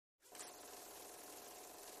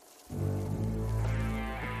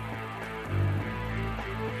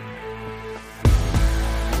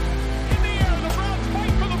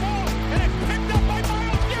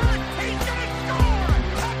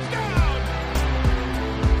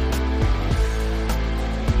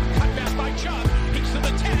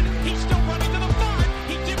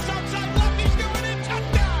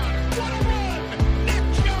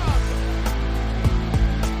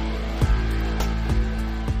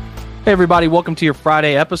Hey, everybody. Welcome to your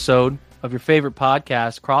Friday episode of your favorite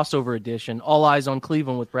podcast, Crossover Edition, All Eyes on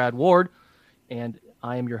Cleveland with Brad Ward. And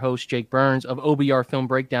I am your host, Jake Burns of OBR Film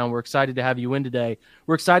Breakdown. We're excited to have you in today.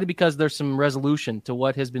 We're excited because there's some resolution to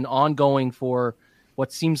what has been ongoing for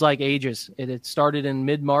what seems like ages. It started in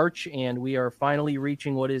mid-March, and we are finally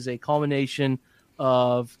reaching what is a culmination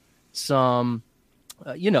of some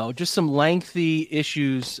just some lengthy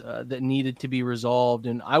issues that needed to be resolved.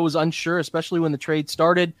 And I was unsure, especially when the trade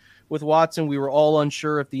started with Watson. We were all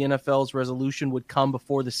unsure if the NFL's resolution would come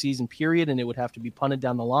before the season period, and it would have to be punted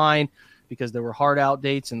down the line because there were hard out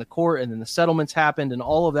dates in the court, and then the settlements happened and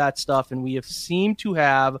all of that stuff. And we have seemed to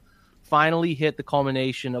have finally hit the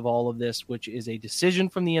culmination of all of this, which is a decision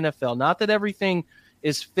from the NFL. Not that everything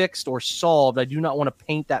is fixed or solved. I do not want to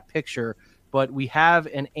paint that picture, but we have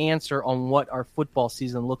an answer on what our football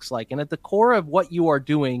season looks like. And at the core of what you are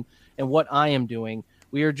doing and what I am doing,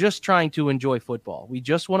 we are just trying to enjoy football. We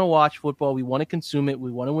just want to watch football. We want to consume it.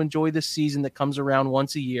 We want to enjoy the season that comes around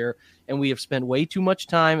once a year. And we have spent way too much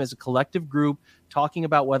time as a collective group talking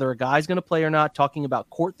about whether a guy's going to play or not, talking about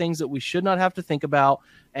court things that we should not have to think about,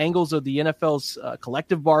 angles of the NFL's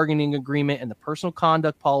collective bargaining agreement and the personal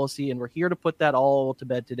conduct policy. And we're here to put that all to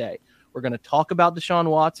bed today. We're going to talk about Deshaun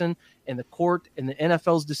Watson and the court and the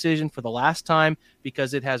NFL's decision for the last time,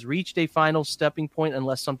 because it has reached a final stepping point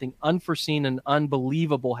unless something unforeseen and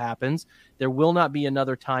unbelievable happens. There will not be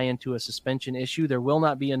another tie-in to a suspension issue. There will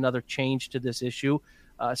not be another change to this issue.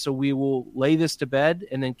 So we will lay this to bed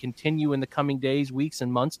and then continue in the coming days, weeks,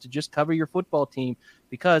 and months to just cover your football team.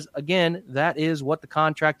 Because, again, that is what the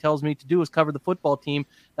contract tells me to do, is cover the football team.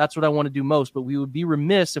 That's what I want to do most. But we would be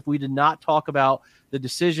remiss if we did not talk about the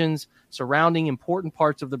decisions surrounding important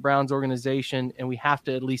parts of the Browns organization, and we have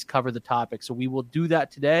to at least cover the topic. So we will do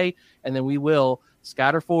that today, and then we will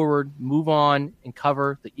scatter forward, move on, and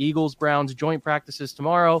cover the Eagles-Browns joint practices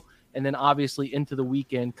tomorrow, and then obviously into the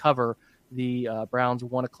weekend cover the Browns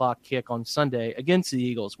 1 o'clock kick on Sunday against the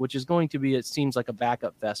Eagles, which is going to be, it seems like, a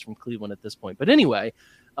backup fest from Cleveland at this point. But anyway,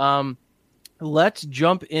 let's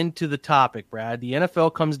jump into the topic, Brad. The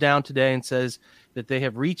NFL comes down today and says that they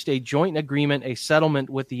have reached a joint agreement, a settlement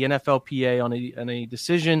with the NFLPA on a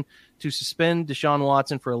decision to suspend Deshaun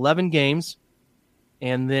Watson for 11 games,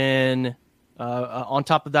 and then on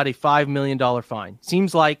top of that, a $5 million fine.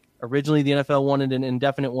 Seems like originally the NFL wanted an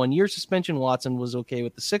indefinite 1-year suspension. Watson was okay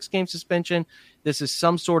with the 6-game suspension. This is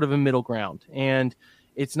some sort of a middle ground, and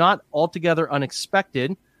it's not altogether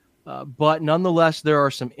unexpected, but nonetheless, there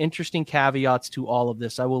are some interesting caveats to all of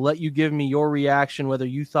this. I will let you give me your reaction, whether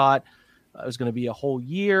you thought it was going to be a whole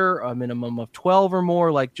year, a minimum of 12 or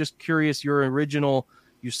more. Like, just curious,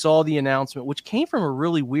 you saw the announcement, which came from a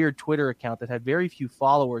really weird Twitter account that had very few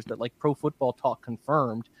followers, that like Pro Football Talk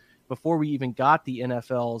confirmed before we even got the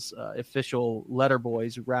NFL's official letter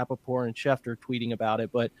boys, Rappaport and Schefter, tweeting about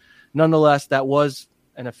it. But nonetheless, that was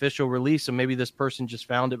an official release. So maybe this person just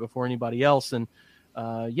found it before anybody else. And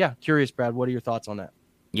curious, Brad, what are your thoughts on that?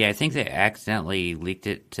 Yeah, I think they accidentally leaked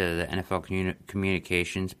it to the NFL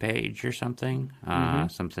communications page or something,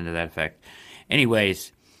 something to that effect.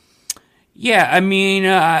 Anyways, yeah, I mean,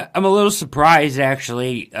 I'm a little surprised,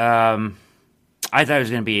 actually. I thought it was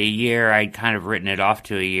going to be a year. I'd kind of written it off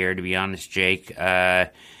to a year, to be honest, Jake. And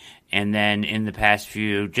then in the past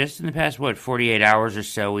 48 hours or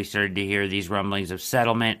so, we started to hear these rumblings of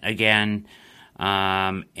settlement again.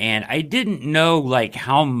 And I didn't know, like,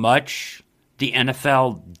 how much the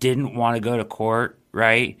NFL didn't want to go to court,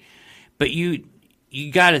 right? But you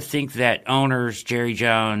got to think that owners, Jerry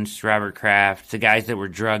Jones, Robert Kraft, the guys that were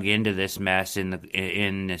drug into this mess in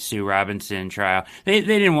the Sue Robinson trial, they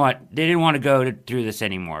didn't want to go through this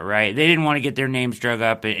anymore, right? They didn't want to get their names drug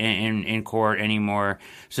up in court anymore.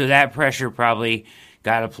 So that pressure probably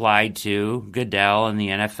got applied to Goodell and the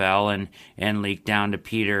NFL and leaked down to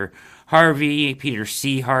Peter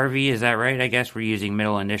C. Harvey, is that right? I guess we're using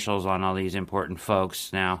middle initials on all these important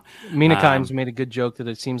folks now. Mina Kimes made a good joke that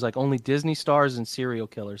it seems like only Disney stars and serial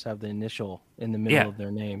killers have the initial in the middle of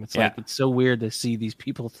their name. It's like, it's so weird to see these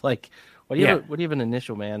people like, what do you have an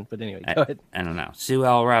initial, man? But anyway, go ahead. I don't know. Sue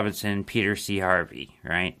L. Robinson, Peter C. Harvey,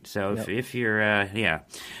 right? So if you're,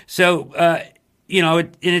 So,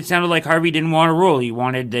 it sounded like Harvey didn't want to rule. He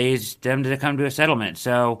wanted them to come to a settlement.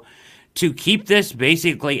 So, to keep this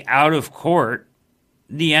basically out of court,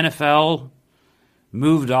 the NFL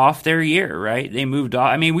moved off their year, right? They moved off.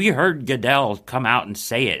 I mean, we heard Goodell come out and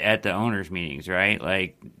say it at the owners' meetings, right?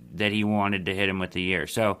 Like, that he wanted to hit him with the year.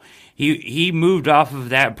 So he moved off of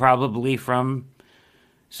that, probably from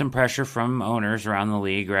some pressure from owners around the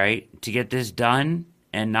league, right? To get this done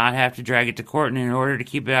and not have to drag it to court. And in order to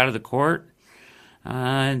keep it out of the court,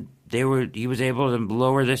 he was able to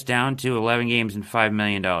lower this down to 11 games and $5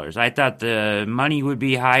 million. I thought the money would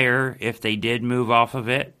be higher if they did move off of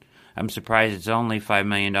it. I'm surprised it's only $5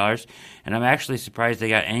 million, and I'm actually surprised they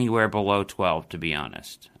got anywhere below 12, to be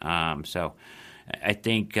honest. So I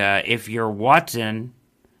think if you're Watson,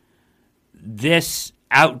 this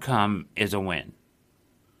outcome is a win.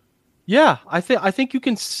 Yeah, I think you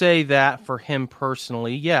can say that for him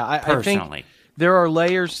personally. Yeah, I think there are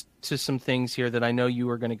layers to some things here that I know you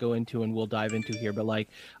are going to go into and we'll dive into here. But like,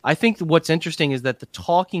 I think what's interesting is that the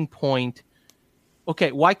talking point.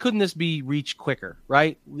 Okay, why couldn't this be reached quicker,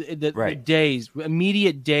 right? Right. The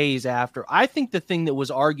immediate days after. I think the thing that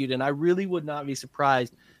was argued, and I really would not be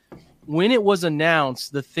surprised, when it was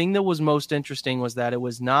announced, the thing that was most interesting was that it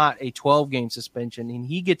was not a 12-game suspension, and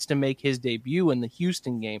he gets to make his debut in the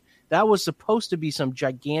Houston game. That was supposed to be some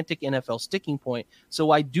gigantic NFL sticking point.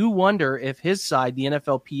 So I do wonder if his side, the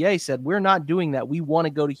NFLPA, said, we're not doing that. We want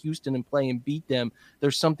to go to Houston and play and beat them.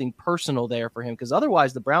 There's something personal there for him, because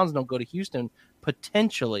otherwise the Browns don't go to Houston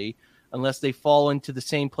potentially, unless they fall into the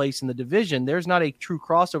same place in the division. There's not a true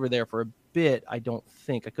crossover there for a bit, I don't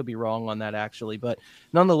think. I could be wrong on that, actually. But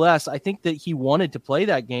nonetheless, I think that he wanted to play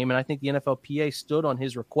that game, and I think the NFLPA stood on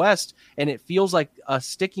his request, and it feels like a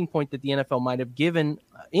sticking point that the NFL might have given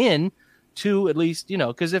in to at least,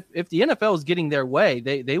 because if the NFL is getting their way,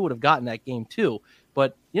 they would have gotten that game too.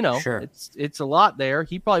 But, sure. it's a lot there.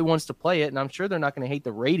 He probably wants to play it, and I'm sure they're not going to hate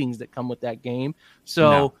the ratings that come with that game.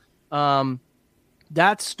 So, no.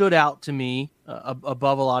 That stood out to me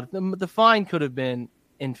above a lot of them. The fine could have been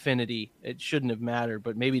infinity. It shouldn't have mattered,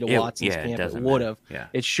 but maybe to Watson's camp it would have. Yeah.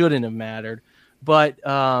 It shouldn't have mattered. But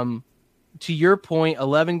to your point,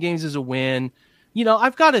 11 games is a win.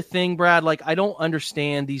 I've got a thing, Brad. Like, I don't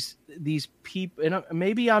understand these people, and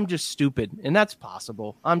maybe I'm just stupid, and that's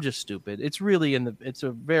possible. I'm just stupid. It's really it's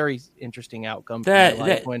a very interesting outcome for my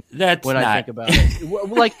life when I think about it.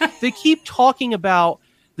 Like, they keep talking about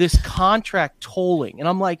this contract tolling, and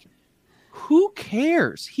I'm like, who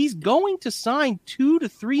cares? He's going to sign 2 to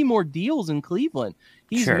 3 more deals in Cleveland.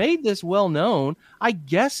 He's made this well known. I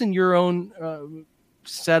guess in your own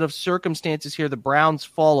set of circumstances here, the Browns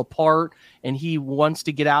fall apart and he wants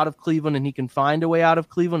to get out of Cleveland, and he can find a way out of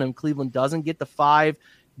Cleveland, and Cleveland doesn't get the 5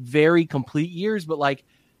 very complete years. But like,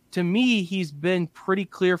 to me, he's been pretty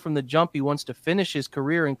clear from the jump he wants to finish his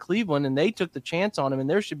career in Cleveland, and they took the chance on him, and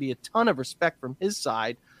there should be a ton of respect from his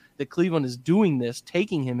side that Cleveland is doing this,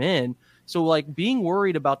 taking him in. So, like, being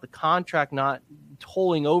worried about the contract not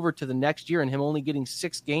tolling over to the next year and him only getting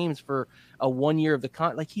 6 games for a 1 year of the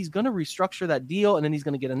like, he's going to restructure that deal, and then he's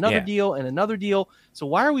going to get another deal and another deal. So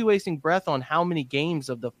why are we wasting breath on how many games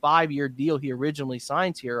of the 5-year deal he originally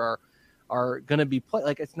signs here are going to be played?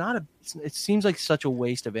 Like, it seems like such a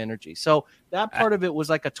waste of energy. So that part of it was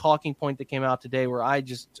like a talking point that came out today where I'm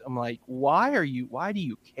like, why do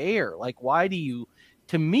you care? Like, why do you,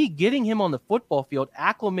 to me, getting him on the football field,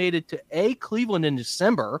 acclimated to A, Cleveland in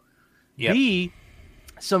December, B,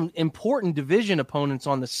 some important division opponents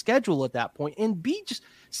on the schedule at that point, and B, just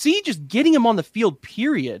getting him on the field,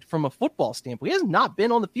 period, from a football standpoint. He has not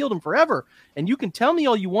been on the field in forever. And you can tell me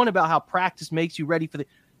all you want about how practice makes you ready for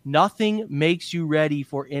nothing makes you ready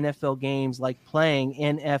for NFL games like playing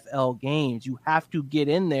NFL games. You have to get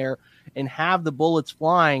in there and have the bullets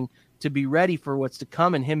flying to be ready for what's to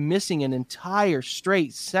come. And him missing an entire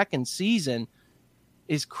straight second season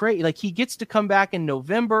is crazy. Like, he gets to come back in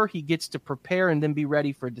November, he gets to prepare and then be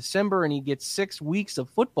ready for December, and he gets 6 weeks of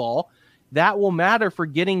football. That will matter for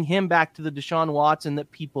getting him back to the Deshaun Watson that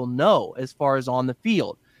people know as far as on the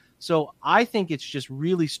field. So I think it's just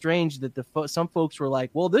really strange that some folks were like,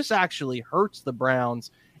 well, this actually hurts the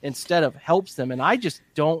Browns instead of helps them. And I just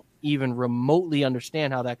don't even remotely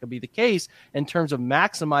understand how that could be the case in terms of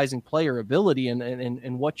maximizing player ability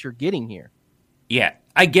and what you're getting here. Yeah,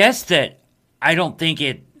 I guess that I don't think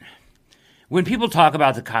when people talk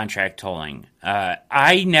about the contract tolling,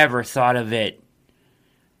 I never thought of it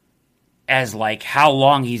as like how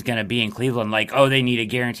long he's going to be in Cleveland, like, oh, they need a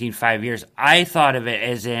guaranteed 5 years. I thought of it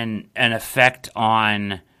as in an effect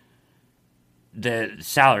on the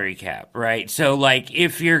salary cap, right? So like,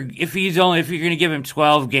 if you're going to give him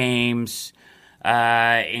 12 games,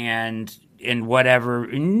 and whatever,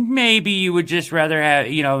 maybe you would just rather have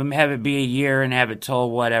it be a year and have it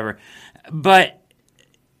told, whatever. But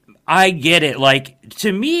I get it. Like,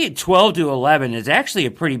 to me, 12 to 11 is actually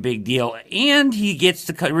a pretty big deal. And he gets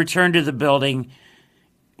to return to the building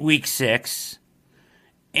week 6.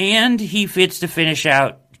 And he fits to finish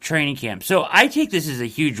out training camp. So I take this as a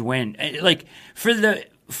huge win. Like, for the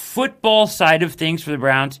football side of things for the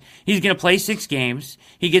Browns, he's going to play 6 games.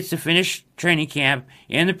 He gets to finish training camp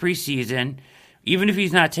and the preseason Even if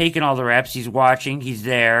he's not taking all the reps, he's watching, he's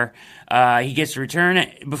there. He gets to return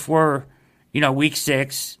before, week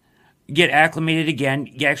 6, get acclimated again,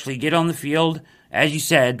 you actually get on the field, as you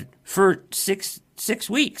said, for six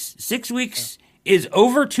weeks. 6 weeks is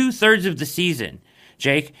over 2/3 of the season,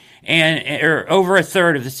 Jake, or over a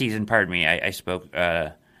third of the season. Pardon me, I spoke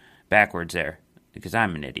backwards there because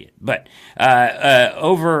I'm an idiot. But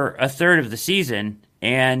over a third of the season,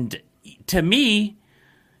 and to me,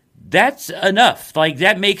 that's enough. Like,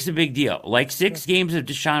 that makes a big deal. Like, 6 games of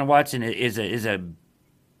Deshaun Watson is a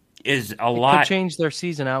lot. It could change their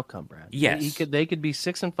season outcome, Brad. Yes, they could be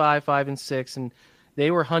 6-5, 5-6, and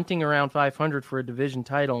they were hunting around 500 for a division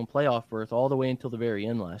title and playoff berth all the way until the very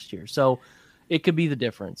end last year. So it could be the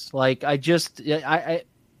difference. Like, I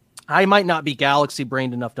might not be galaxy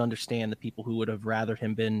brained enough to understand the people who would have rather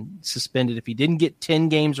him been suspended if he didn't get 10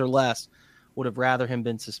 games or less. Would have rather him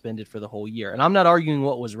been suspended for the whole year. And I'm not arguing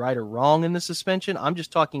what was right or wrong in the suspension. I'm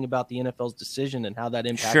just talking about the NFL's decision and how that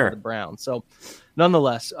impacted the Browns. So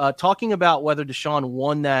nonetheless, talking about whether Deshaun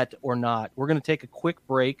won that or not, we're going to take a quick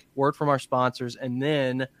break, word from our sponsors, and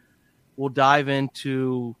then we'll dive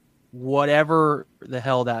into whatever the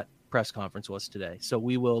hell that press conference was today. So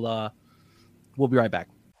we'll be right back.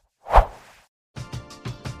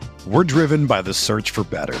 We're driven by the search for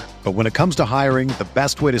better. But when it comes to hiring, the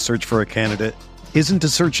best way to search for a candidate isn't to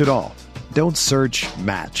search at all. Don't search,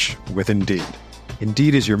 match with Indeed.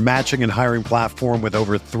 Indeed is your matching and hiring platform with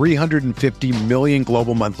over 350 million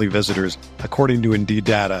global monthly visitors, according to Indeed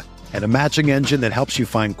data, and a matching engine that helps you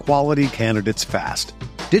find quality candidates fast.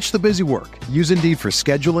 Ditch the busy work. Use Indeed for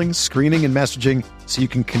scheduling, screening, and messaging so you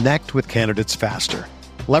can connect with candidates faster.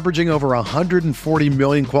 Leveraging over 140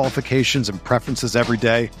 million qualifications and preferences every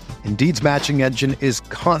day, Indeed's matching engine is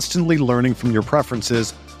constantly learning from your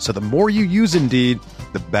preferences, so the more you use Indeed,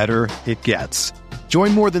 the better it gets.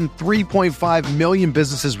 Join more than 3.5 million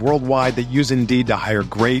businesses worldwide that use Indeed to hire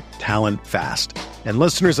great talent fast. And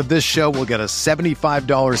listeners of this show will get a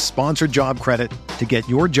 $75 sponsored job credit to get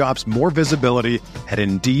your jobs more visibility at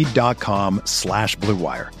Indeed.com/Blue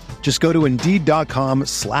Wire. Just go to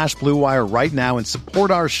Indeed.com/Blue Wire right now and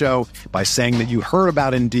support our show by saying that you heard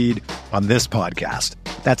about Indeed on this podcast.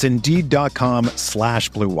 That's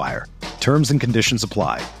Indeed.com/Blue Wire. Terms and conditions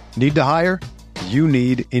apply. Need to hire? You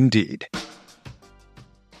need Indeed.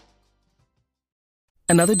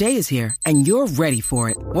 Another day is here, and you're ready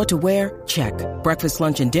for it. What to wear? Check. Breakfast,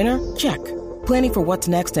 lunch, and dinner? Check. Planning for what's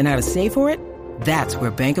next and how to save for it? That's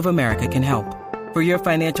where Bank of America can help. For your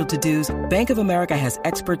financial to-dos, Bank of America has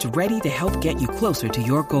experts ready to help get you closer to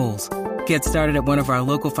your goals. Get started at one of our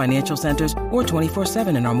local financial centers or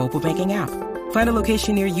 24/7 in our mobile banking app. Find a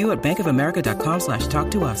location near you at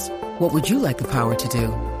bankofamerica.com/talktous. What would you like the power to do?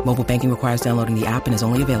 Mobile banking requires downloading the app and is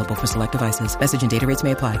only available for select devices. Message and data rates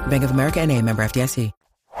may apply. Bank of America NA, member FDIC.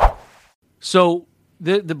 So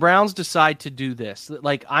the Browns decide to do this.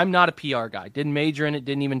 Like, I'm not a PR guy. Didn't major in it.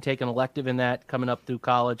 Didn't even take an elective in that coming up through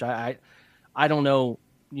college. I don't know,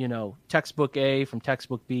 textbook A from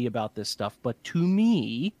textbook B about this stuff. But to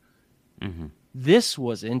me, this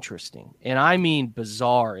was interesting. And I mean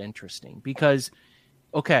bizarre interesting. Because,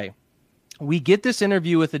 okay, we get this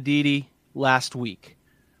interview with Aditi last week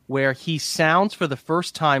where he sounds for the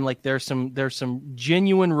first time like there's some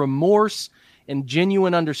genuine remorse and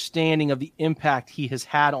genuine understanding of the impact he has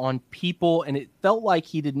had on people. And it felt like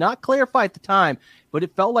he did not clarify at the time, but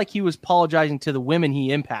it felt like he was apologizing to the women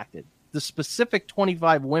he impacted, the specific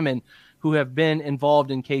 25 women who have been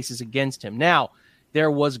involved in cases against him. Now,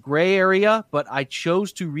 there was gray area, but I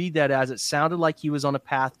chose to read that as it sounded like he was on a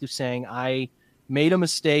path to saying, I made a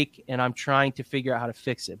mistake and I'm trying to figure out how to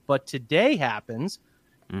fix it. But today happens,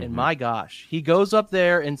 and my gosh, he goes up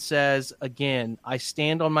there and says, again, I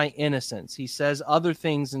stand on my innocence. He says other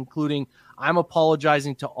things, including, I'm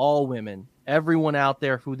apologizing to all women, everyone out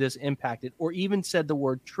there who this impacted, or even said the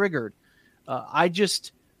word triggered.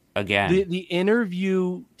 Again, the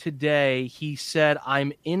interview today, he said,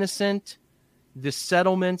 I'm innocent. The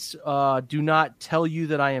settlements do not tell you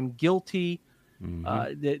that I am guilty.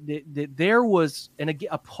 There was, and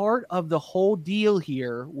a part of the whole deal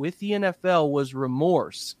here with the NFL was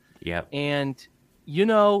remorse. Yeah. And,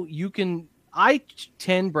 I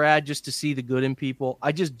tend, Brad, just to see the good in people.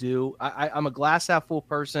 I just do. I'm a glass half full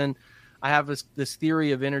person. I have this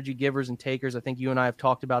theory of energy givers and takers. I think you and I have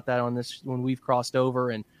talked about that on this when we've crossed over.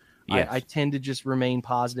 And yes. I tend to just remain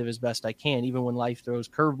positive as best I can, even when life throws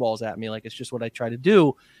curveballs at me. Like, it's just what I try to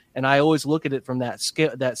do. And I always look at it from that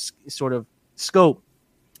scale, that sort of scope.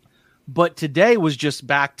 But today was just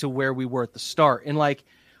back to where we were at the start. And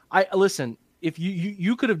listen, if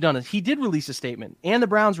you could have done it. He did release a statement, and the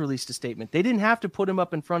Browns released a statement. They didn't have to put him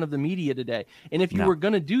up in front of the media today. And if you were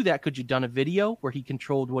going to do that, could you done a video where he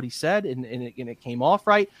controlled what he said and it came off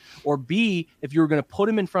right? Or B, if you were going to put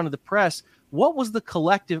him in front of the press, what was the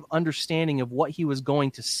collective understanding of what he was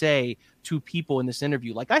going to say to people in this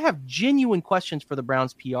interview? Like, I have genuine questions for the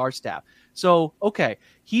Browns PR staff. So, okay,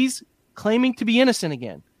 he's claiming to be innocent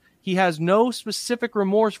again. He has no specific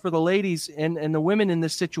remorse for the ladies and the women in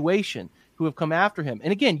this situation who have come after him.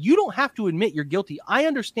 And again, you don't have to admit you're guilty. I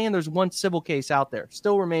understand there's one civil case out there,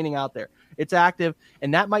 still remaining out there. It's active,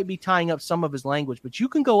 and that might be tying up some of his language. But you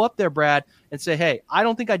can go up there, Brad, and say, hey, I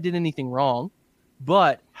don't think I did anything wrong.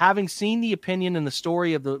 But having seen the opinion and the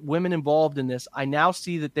story of the women involved in this, I now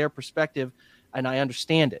see that their perspective, and I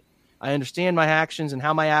understand it. I understand my actions and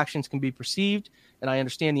how my actions can be perceived, and I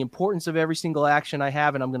understand the importance of every single action I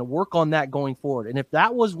have, and I'm going to work on that going forward. And if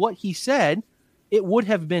that was what he said, it would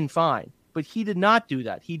have been fine. But he did not do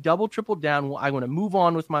that. He double, tripled down. I'm going to move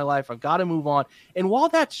on with my life. I've got to move on. And while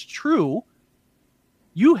that's true,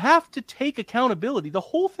 you have to take accountability. The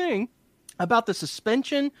whole thing about the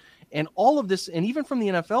suspension and all of this, and even from the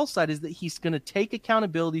NFL side, is that he's going to take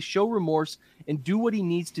accountability, show remorse, and do what he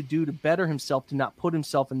needs to do to better himself, to not put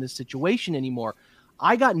himself in this situation anymore.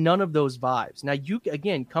 I got none of those vibes. Now, you,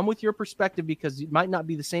 again, come with your perspective because it might not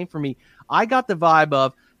be the same for me. I got the vibe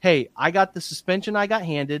of, hey, I got the suspension I got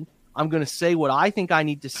handed. I'm going to say what I think I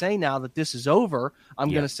need to say now that this is over. I'm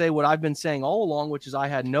going to say what I've been saying all along, which is I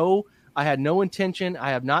had no intention.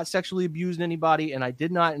 I have not sexually abused anybody, and I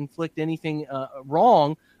did not inflict anything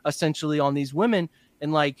wrong, essentially, on these women.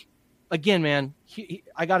 And like, again, man,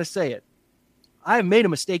 I got to say it. I have made a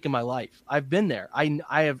mistake in my life. I've been there.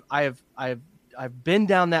 I've been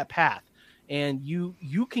down that path. And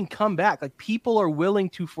you can come back. Like, people are willing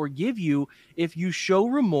to forgive you if you show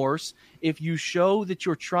remorse, if you show that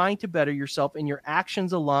you're trying to better yourself and your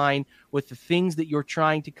actions align with the things that you're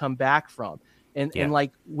trying to come back from. And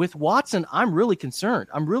like with Watson, I'm really concerned.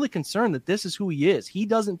 I'm really concerned that this is who he is. He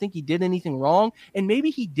doesn't think he did anything wrong, and maybe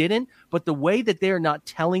he didn't, but the way that they're not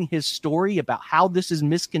telling his story about how this is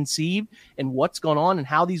misconceived and what's going on and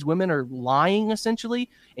how these women are lying, essentially.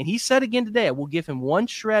 And he said again today, I will give him one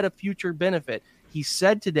shred of future benefit. He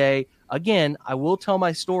said today, again, I will tell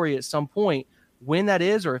my story at some point. When that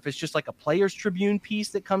is, or if it's just like a Players Tribune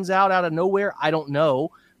piece that comes out of nowhere, I don't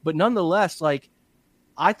know. But nonetheless, like,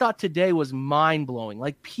 I thought today was mind-blowing.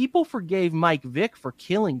 Like, people forgave Mike Vick for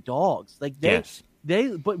killing dogs. Like,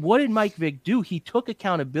 but what did Mike Vick do? He took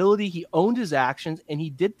accountability, he owned his actions, and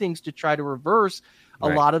he did things to try to reverse a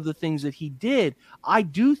lot of the things that he did. I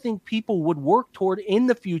do think people would work toward, in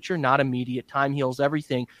the future, not immediate, time heals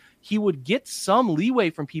everything, he would get some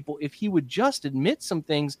leeway from people if he would just admit some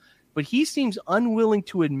things, but he seems unwilling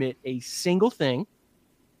to admit a single thing.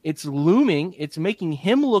 It's looming. It's making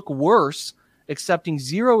him look worse, accepting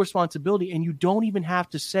zero responsibility. And you don't even have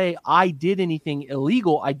to say, I did anything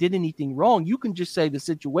illegal, I did anything wrong. You can just say the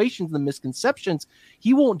situations, the misconceptions.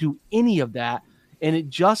 He won't do any of that. And it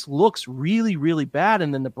just looks really, really bad.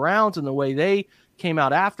 And then the Browns and the way they came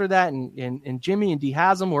out after that, and Jimmy and Dee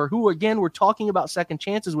Haslam, who again, were talking about second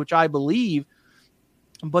chances, which I believe,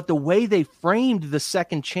 but the way they framed the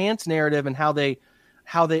second chance narrative and how they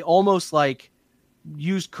almost like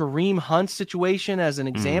used Kareem Hunt's situation as an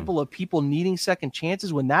example of people needing second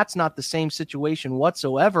chances when that's not the same situation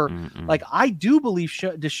whatsoever. Like, I do believe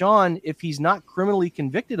Deshaun, if he's not criminally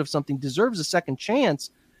convicted of something, deserves a second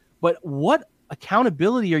chance. But what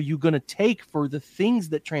accountability are you going to take for the things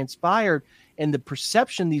that transpired and the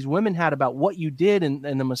perception these women had about what you did and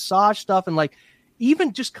the massage stuff? And like,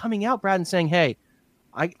 even just coming out, Brad, and saying, hey,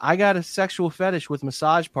 I got a sexual fetish with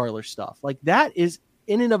massage parlor stuff. Like, that is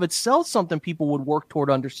in and of itself something people would work toward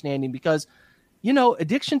understanding, because, you know,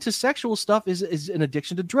 addiction to sexual stuff is an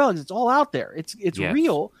addiction to drugs. It's all out there. It's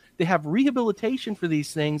real. They have rehabilitation for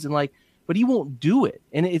these things, and like, but he won't do it.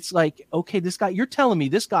 And it's like, okay, this guy, you're telling me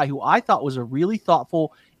this guy who I thought was a really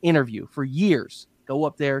thoughtful interview for years, go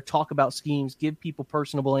up there, talk about schemes, give people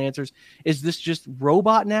personable answers. Is this just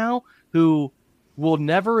robot now who will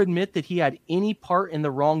never admit that he had any part in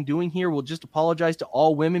the wrongdoing here, will just apologize to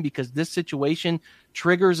all women because this situation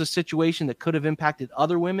triggers a situation that could have impacted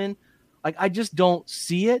other women? Like, I just don't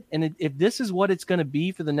see it. And if this is what it's going to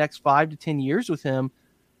be for the next 5 to 10 years with him,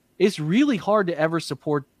 it's really hard to ever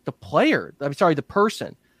support the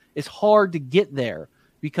person. It's hard to get there,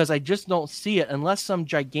 because I just don't see it unless some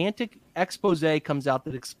gigantic expose comes out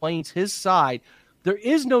that explains his side. There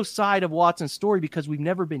is no side of Watson's story because we've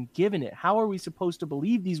never been given it. How are we supposed to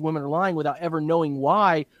believe these women are lying without ever knowing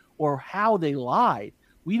why or how they lied?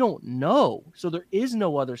 We don't know. So there is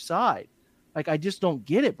no other side. Like, I just don't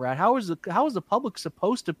get it, Brad. How is the public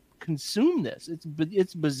supposed to consume this?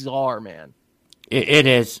 It's bizarre, man. It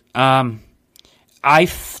is. I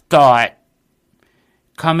thought,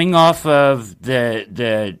 coming off of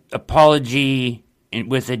the apology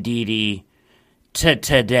with Aditi to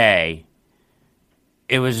today,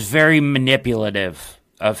 it was very manipulative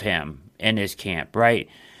of him and his camp, right?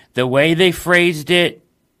 The way they phrased it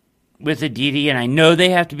with Aditi, and I know they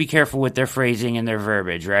have to be careful with their phrasing and their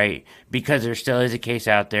verbiage, right? Because there still is a case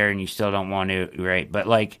out there and you still don't want to, right? But,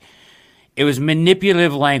 like, it was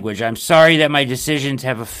manipulative language. I'm sorry that my decisions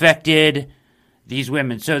have affected these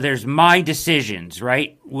women. So there's my decisions,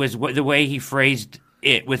 right? Was the way he phrased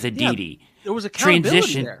it with Aditi. Yeah, there was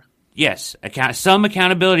accountability there. Yes, some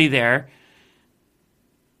accountability there.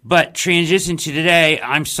 But transition to today,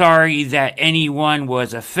 I'm sorry that anyone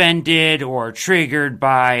was offended or triggered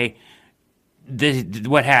by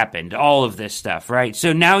what happened, all of this stuff, right?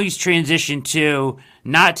 So now he's transitioned to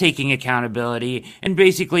not taking accountability, and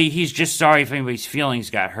basically he's just sorry if anybody's feelings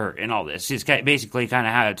got hurt and all this. It's basically kind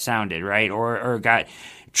of how it sounded, right? Or got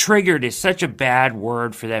triggered is such a bad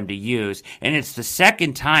word for them to use, and it's the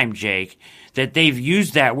second time, Jake, that they've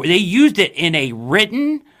used that. They used it in a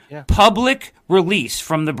written public release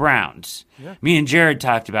from the Browns. Yeah. Me and Jared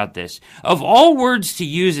talked about this. Of all words to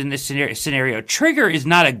use in this scenario, trigger is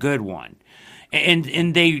not a good one. And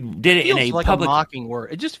they did it in a like public... a mocking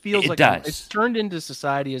word. It just feels like it's turned into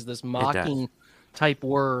society as this mocking type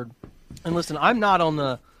word. And listen, I'm not on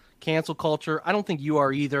the cancel culture. I don't think you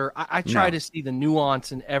are either. I try to see the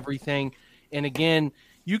nuance in everything. And again,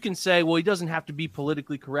 you can say, well, he doesn't have to be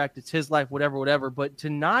politically correct. It's his life, whatever. But to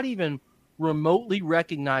not even remotely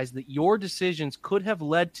recognize that your decisions could have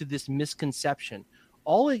led to this misconception.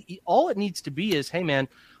 All it needs to be is, hey, man,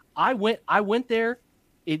 I went there.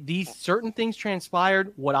 These certain things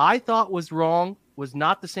transpired. What I thought was wrong was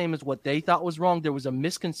not the same as what they thought was wrong. There was a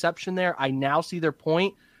misconception there. I now see their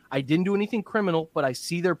point. I didn't do anything criminal, but I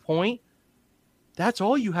see their point. That's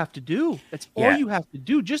all you have to do. That's all you have to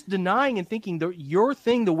do. Just denying and thinking that your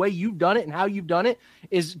thing, the way you've done it and how you've done it,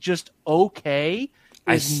 is just okay,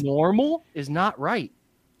 is normal, is not right.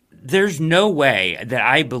 There's no way that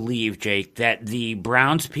I believe, Jake, that the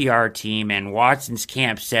Browns PR team and Watson's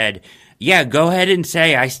camp said, yeah, go ahead and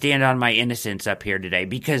say I stand on my innocence up here today,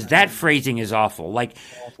 because that phrasing is awful. Like,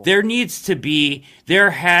 there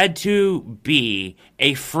had to be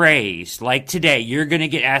a phrase like today. You're going to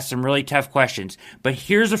get asked some really tough questions, but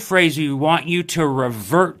here's a phrase we want you to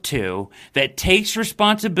revert to that takes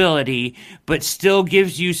responsibility, but still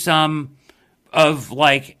gives you some of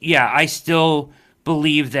like, yeah, I still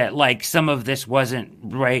believe that like some of this wasn't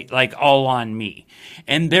right, like all on me.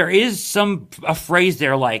 And there is a phrase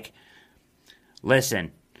there like,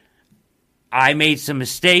 listen, I made some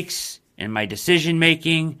mistakes in my decision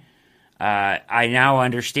making. I now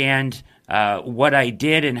understand what I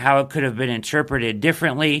did and how it could have been interpreted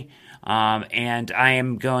differently. And I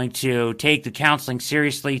am going to take the counseling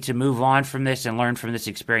seriously to move on from this and learn from this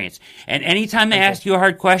experience. And anytime they ask you a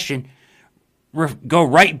hard question, go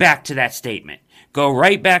right back to that statement. Go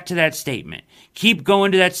right back to that statement. Keep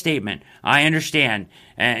going to that statement. I understand,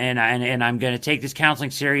 and I'm going to take this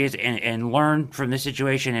counseling serious and learn from this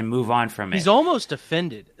situation and move on from it. He's almost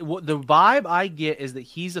offended. The vibe I get is that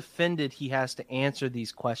he's offended he has to answer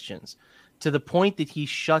these questions to the point that he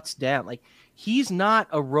shuts down. Like, he's not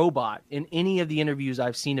a robot in any of the interviews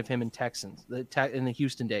I've seen of him in Texans, in the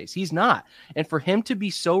Houston days. He's not. And for him to be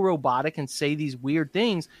so robotic and say these weird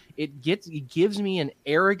things, it gives me an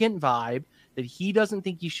arrogant vibe that he doesn't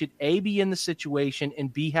think he should A, be in the situation,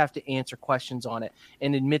 and B, have to answer questions on it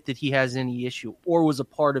and admit that he has any issue or was a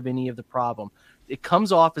part of any of the problem. It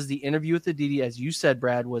comes off as the interview with Aditi, as you said,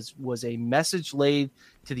 Brad, was a message laid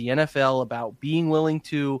to the NFL about being willing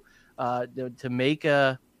to make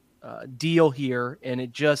a deal here. And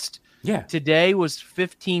it just today was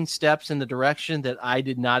 15 steps in the direction that I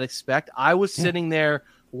did not expect. I was sitting there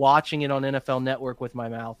watching it on NFL Network with my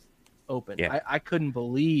mouth open. I couldn't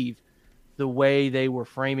believe the way they were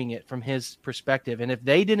framing it from his perspective. And if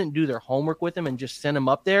they didn't do their homework with him and just send him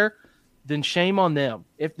up there, then shame on them.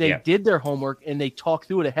 If they did their homework and they talked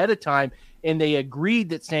through it ahead of time and they agreed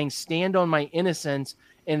that saying stand on my innocence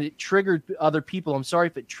and it triggered other people, I'm sorry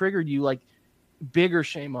if it triggered you, like, bigger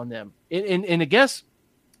shame on them. And I guess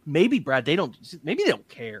maybe, Brad, they don't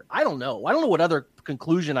care. I don't know what other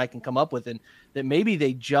conclusion I can come up with, and that maybe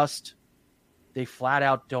they flat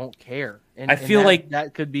out don't care. And I feel like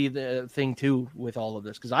that could be the thing too with all of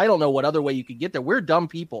this, because I don't know what other way you could get there. We're dumb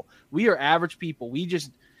people. We are average people.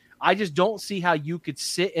 I just don't see how you could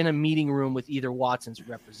sit in a meeting room with either Watson's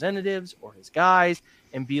representatives or his guys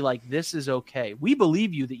and be like, this is okay. We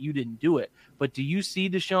believe you that you didn't do it. But do you see,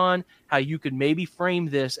 Deshaun, how you could maybe frame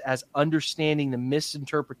this as understanding the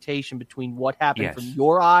misinterpretation between what happened from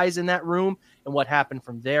your eyes in that room and what happened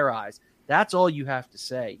from their eyes? That's all you have to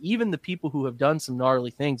say. Even the people who have done some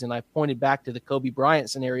gnarly things, and I pointed back to the Kobe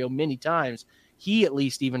Bryant scenario many times, he at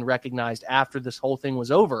least even recognized after this whole thing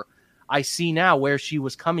was over, I see now where she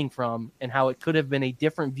was coming from and how it could have been a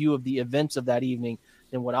different view of the events of that evening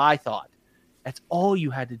than what I thought. That's all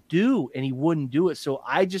you had to do, and he wouldn't do it. So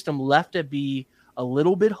I just am left to be a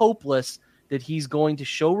little bit hopeless that he's going to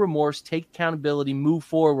show remorse, take accountability, move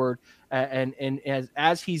forward, and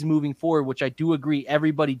as he's moving forward, which I do agree,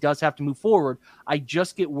 everybody does have to move forward. I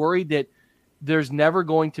just get worried that there's never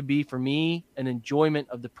going to be, for me, an enjoyment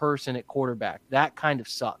of the person at quarterback. That kind of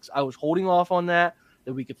sucks. I was holding off on that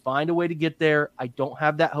we could find a way to get there. I don't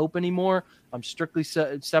have that hope anymore. I'm strictly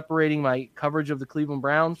separating my coverage of the Cleveland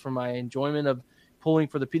Browns from my enjoyment of pulling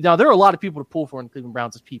for the people. Now, there are a lot of people to pull for in the Cleveland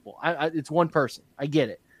Browns as people. It's one person. I get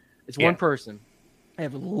it. It's one person. I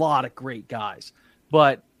have a lot of great guys.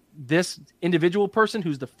 But this individual person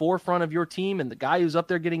who's the forefront of your team and the guy who's up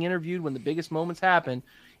there getting interviewed when the biggest moments happen,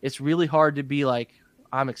 it's really hard to be like,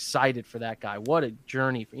 I'm excited for that guy. What a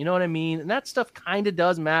journey. You know what I mean? And that stuff kind of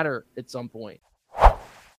does matter at some point.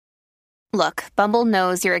 Look, Bumble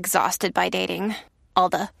knows you're exhausted by dating. All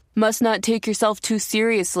the, must not take yourself too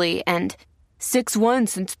seriously, and 6'1"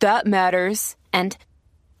 since that matters. And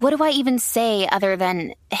what do I even say other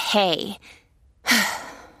than, hey?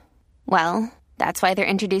 Well, that's why they're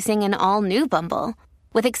introducing an all-new Bumble,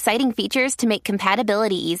 with exciting features to make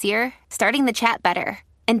compatibility easier, starting the chat better,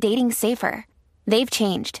 and dating safer. They've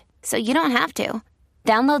changed, so you don't have to.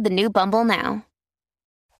 Download the new Bumble now.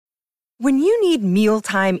 When you need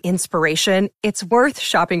mealtime inspiration, it's worth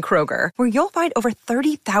shopping Kroger, where you'll find over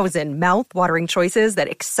 30,000 mouth-watering choices that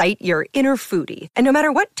excite your inner foodie. And no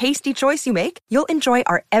matter what tasty choice you make, you'll enjoy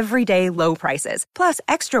our everyday low prices, plus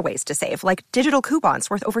extra ways to save, like digital coupons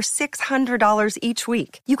worth over $600 each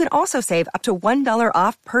week. You can also save up to $1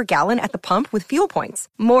 off per gallon at the pump with fuel points.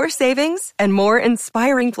 More savings and more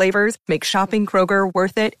inspiring flavors make shopping Kroger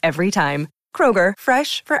worth it every time. Kroger,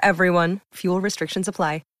 fresh for everyone. Fuel restrictions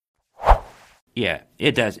apply. Yeah,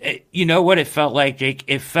 it does. You know what it felt like, Jake?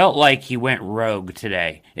 It felt like he went rogue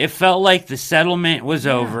today. It felt like the settlement was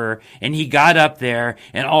over, and he got up there,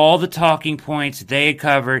 and all the talking points they had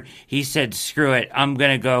covered, he said, screw it, I'm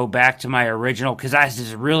going to go back to my original, because this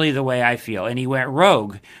is really the way I feel. And he went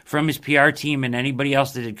rogue from his PR team and anybody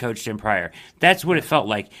else that had coached him prior. That's what it felt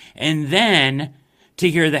like. And then to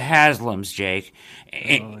hear the Haslams, Jake,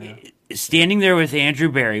 standing there with Andrew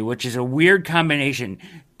Berry, which is a weird combination,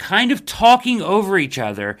 kind of talking over each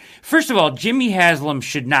other. First of all, Jimmy Haslam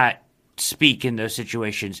should not speak in those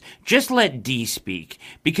situations. Just let Dee speak,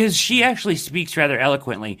 because she actually speaks rather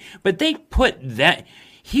eloquently. But he put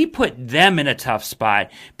them in a tough spot,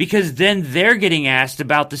 because then they're getting asked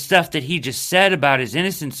about the stuff that he just said about his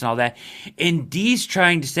innocence and all that. And Dee's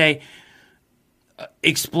trying to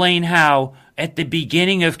explain how at the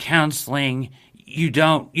beginning of counseling, you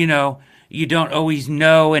don't always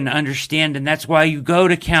know and understand, and that's why you go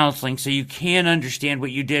to counseling, so you can understand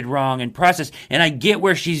what you did wrong and process. And I get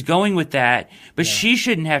where she's going with that, but she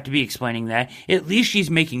shouldn't have to be explaining that. At least she's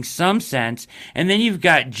making some sense. And then you've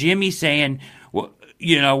got Jimmy saying,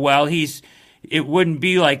 it wouldn't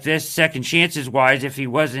be like this second chances wise if he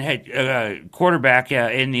wasn't head quarterback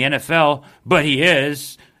in the NFL, but he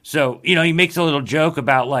is. So, he makes a little joke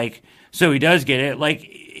about so he does get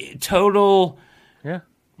it, total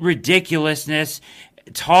ridiculousness,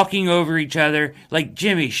 talking over each other.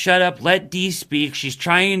 Jimmy, shut up, let Dee speak. She's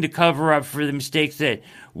trying to cover up for the mistakes that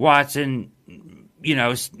Watson,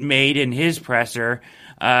 made in his presser.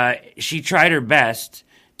 She tried her best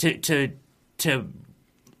to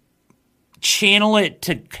channel it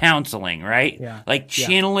to counseling, right? Yeah.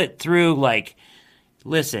 Channel it through,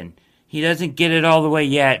 listen, he doesn't get it all the way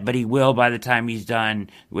yet, but he will by the time he's done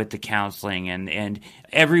with the counseling. And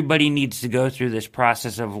everybody needs to go through this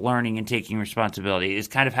process of learning and taking responsibility. It's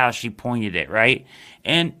kind of how she pointed it, right?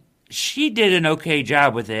 And she did an okay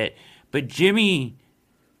job with it, but Jimmy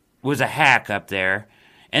was a hack up there.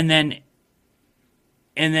 And then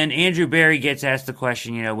Andrew Berry gets asked the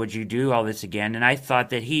question, would you do all this again? And I thought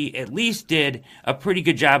that he at least did a pretty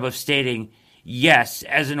good job of stating, yes,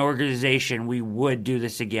 as an organization, we would do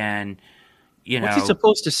this again. What's he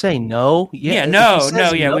supposed to say? No? We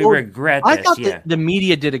regret this. I thought that the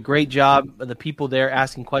media did a great job. The people there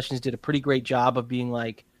asking questions did a pretty great job of being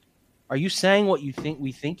like, Are you saying what you think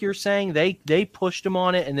we think you're saying? They pushed him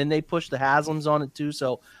on it, and then they pushed the Haslams on it too.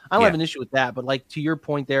 So I don't have an issue with that. But like to your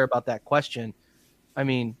point there about that question, I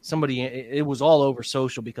mean, it was all over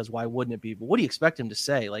social because why wouldn't it be? But what do you expect him to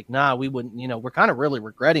say? Like, nah, we wouldn't. We're kind of really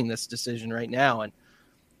regretting this decision right now,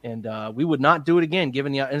 and we would not do it again.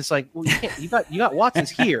 Given and it's like, well, you got Watson's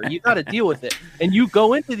here. You got to deal with it, and you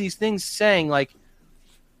go into these things saying like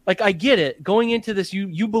I get it. Going into this,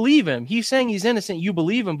 you believe him. He's saying he's innocent. You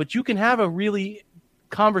believe him, but you can have a really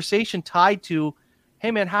conversation tied to,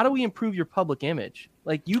 hey man, how do we improve your public image?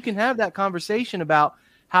 Like you can have that conversation about.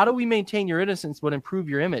 How do we maintain your innocence but improve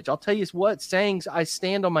your image? I'll tell you what, saying I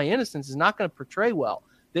stand on my innocence is not going to portray well.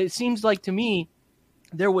 It seems like to me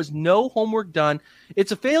there was no homework done.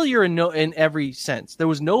 It's a failure in every sense. There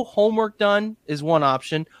was no homework done is one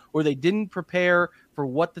option, or they didn't prepare for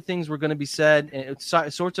what the things were going to be said and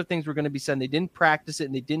sorts of things were going to be said. And they didn't practice it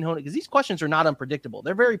and they didn't hone it because these questions are not unpredictable.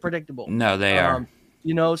 They're very predictable. No, they are.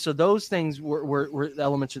 So those things were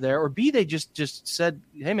elements are there. Or B, they just said,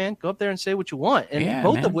 hey, man, go up there and say what you want. And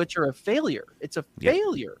both of which are a failure. It's a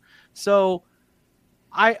failure. So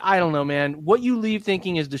I don't know, man. What you leave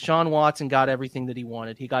thinking is Deshaun Watson got everything that he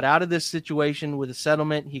wanted. He got out of this situation with a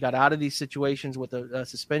settlement. He got out of these situations with a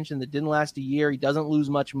suspension that didn't last a year. He doesn't lose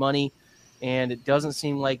much money. And it doesn't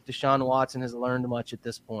seem like Deshaun Watson has learned much at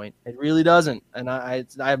this point. It really doesn't. And I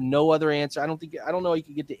have no other answer. I don't know you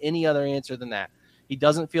can get to any other answer than that. He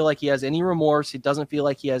doesn't feel like he has any remorse. He doesn't feel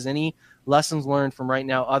like he has any lessons learned from right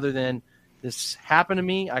now other than this happened to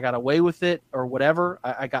me. I got away with it or whatever.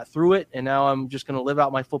 I got through it, and now I'm just going to live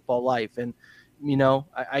out my football life. And,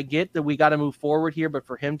 I get that we got to move forward here, but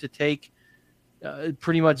for him to take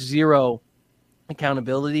pretty much zero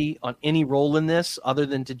accountability on any role in this other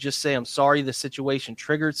than to just say, I'm sorry the situation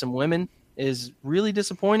triggered some women is really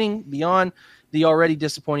disappointing beyond the already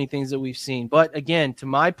disappointing things that we've seen. But, again, to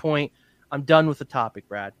my point, I'm done with the topic,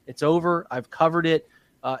 Brad. It's over. I've covered it.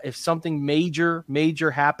 If something major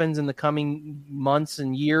happens in the coming months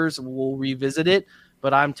and years, we'll revisit it.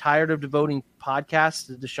 But I'm tired of devoting podcasts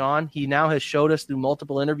to Deshaun. He now has showed us through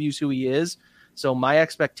multiple interviews who he is. So my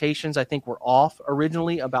expectations, I think, were off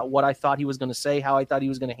originally about what I thought he was going to say, how I thought he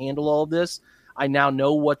was going to handle all of this. I now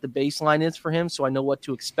know what the baseline is for him, so I know what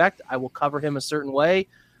to expect. I will cover him a certain way.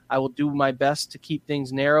 I will do my best to keep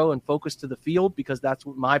things narrow and focus to the field because that's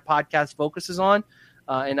what my podcast focuses on.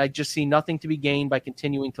 And I just see nothing to be gained by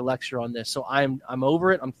continuing to lecture on this. So I'm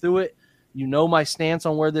over it. I'm through it. You know my stance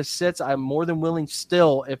on where this sits. I'm more than willing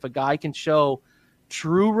still, if a guy can show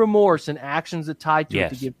true remorse and actions that tie to it,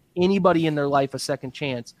 to give anybody in their life a second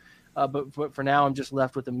chance. But for now, I'm just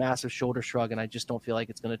left with a massive shoulder shrug, and I just don't feel like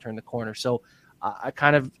it's going to turn the corner. So I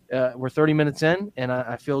kind of we're 30 minutes in, and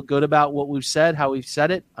I feel good about what we've said, how we've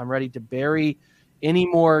said it. I'm ready to bury any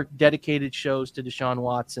more dedicated shows to Deshaun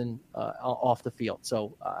Watson off the field.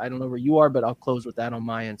 So I don't know where you are, but I'll close with that on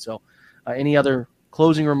my end. So any other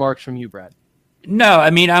closing remarks from you, Brad? No, I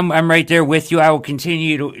mean, I'm right there with you. I will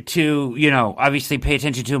continue to obviously pay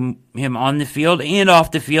attention to him on the field and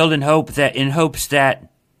off the field in hopes that,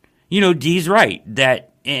 D's right.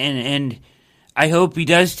 And I hope he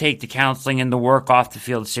does take the counseling and the work off the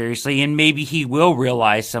field seriously, and maybe he will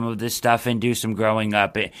realize some of this stuff and do some growing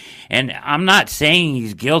up. And I'm not saying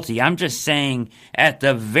he's guilty. I'm just saying at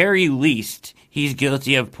the very least, he's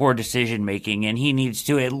guilty of poor decision making, and he needs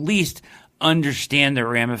to at least understand the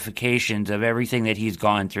ramifications of everything that he's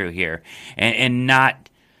gone through here and not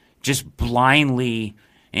just blindly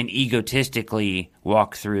and egotistically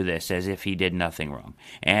walk through this as if he did nothing wrong.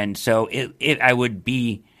 And so I would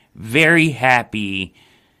be very happy,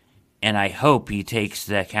 and I hope he takes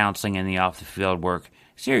the counseling and the off-the-field work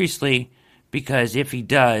seriously, because if he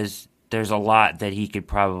does, there's a lot that he could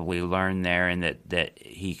probably learn there and that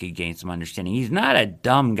he could gain some understanding. He's not a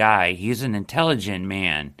dumb guy. He's an intelligent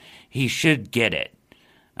man. He should get it.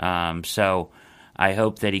 So I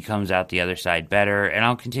hope that he comes out the other side better, and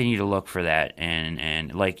I'll continue to look for that.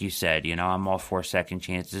 And like you said, I'm all for second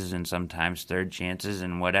chances and sometimes third chances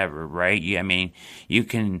and whatever, right? I mean, you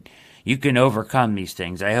can overcome these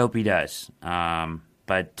things. I hope he does.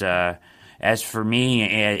 But as for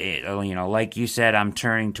me, like you said, I'm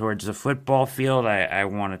turning towards the football field. I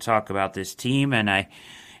want to talk about this team,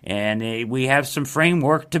 and we have some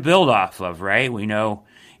framework to build off of, right? We know.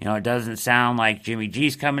 It doesn't sound like Jimmy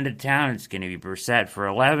G's coming to town. It's going to be Brissett for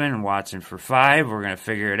 11 and Watson for 5. We're going to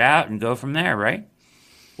figure it out and go from there, right?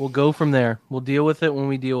 We'll go from there. We'll deal with it when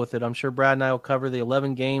we deal with it. I'm sure Brad and I will cover the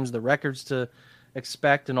 11 games, the records to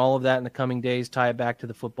expect, and all of that in the coming days, tie it back to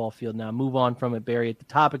the football field. Now, move on from it, Barry. The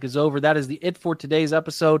topic is over. That is it for today's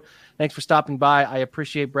episode. Thanks for stopping by. I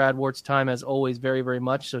appreciate Brad Ward's time, as always, very, very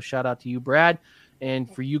much. So shout out to you, Brad.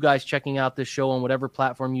 and for you guys checking out this show on whatever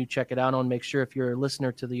platform you check it out on. Make sure if you're a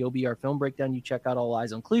listener to the OBR Film Breakdown, you check out All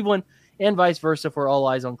Eyes on Cleveland, and vice versa for All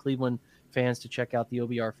Eyes on Cleveland fans to check out the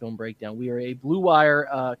OBR Film Breakdown. We are a Blue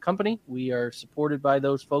Wire company. We are supported by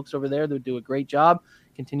those folks over there that do a great job.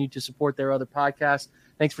 Continue to support their other podcasts.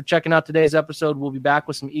 Thanks for checking out today's episode. We'll be back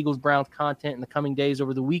with some Eagles-Browns content in the coming days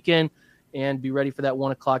over the weekend, and be ready for that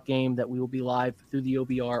 1 o'clock game that we will be live through the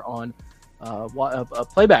OBR on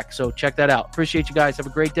playback. So check that out. Appreciate you guys. Have a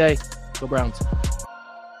great day. Go Browns.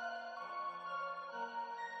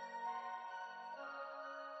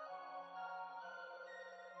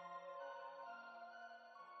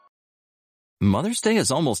 Mother's Day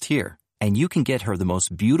is almost here, and you can get her the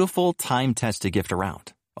most beautiful time-tested gift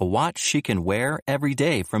around, a watch she can wear every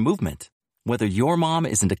day from Movement. Whether your mom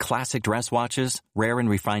is into classic dress watches, rare and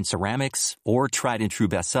refined ceramics, or tried-and-true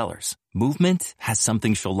bestsellers, Movement has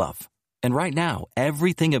something she'll love. And right now,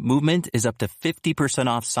 everything at Movement is up to 50%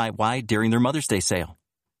 off site-wide during their Mother's Day sale.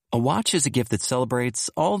 A watch is a gift that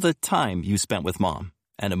celebrates all the time you spent with mom,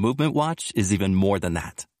 and a Movement watch is even more than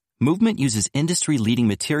that. Movement uses industry-leading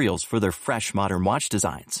materials for their fresh modern watch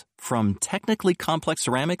designs, from technically complex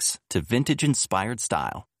ceramics to vintage-inspired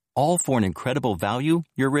style, all for an incredible value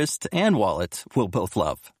your wrist and wallet will both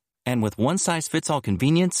love. And with one-size-fits-all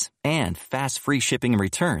convenience and fast free shipping and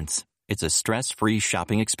returns, it's a stress-free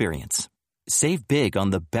shopping experience. Save big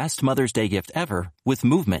on the best Mother's Day gift ever with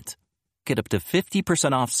Movement. Get up to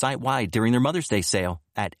 50% off site-wide during their Mother's Day sale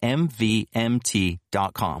at MVMT.com.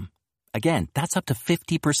 Again, that's up to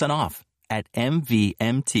 50% off at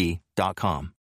MVMT.com.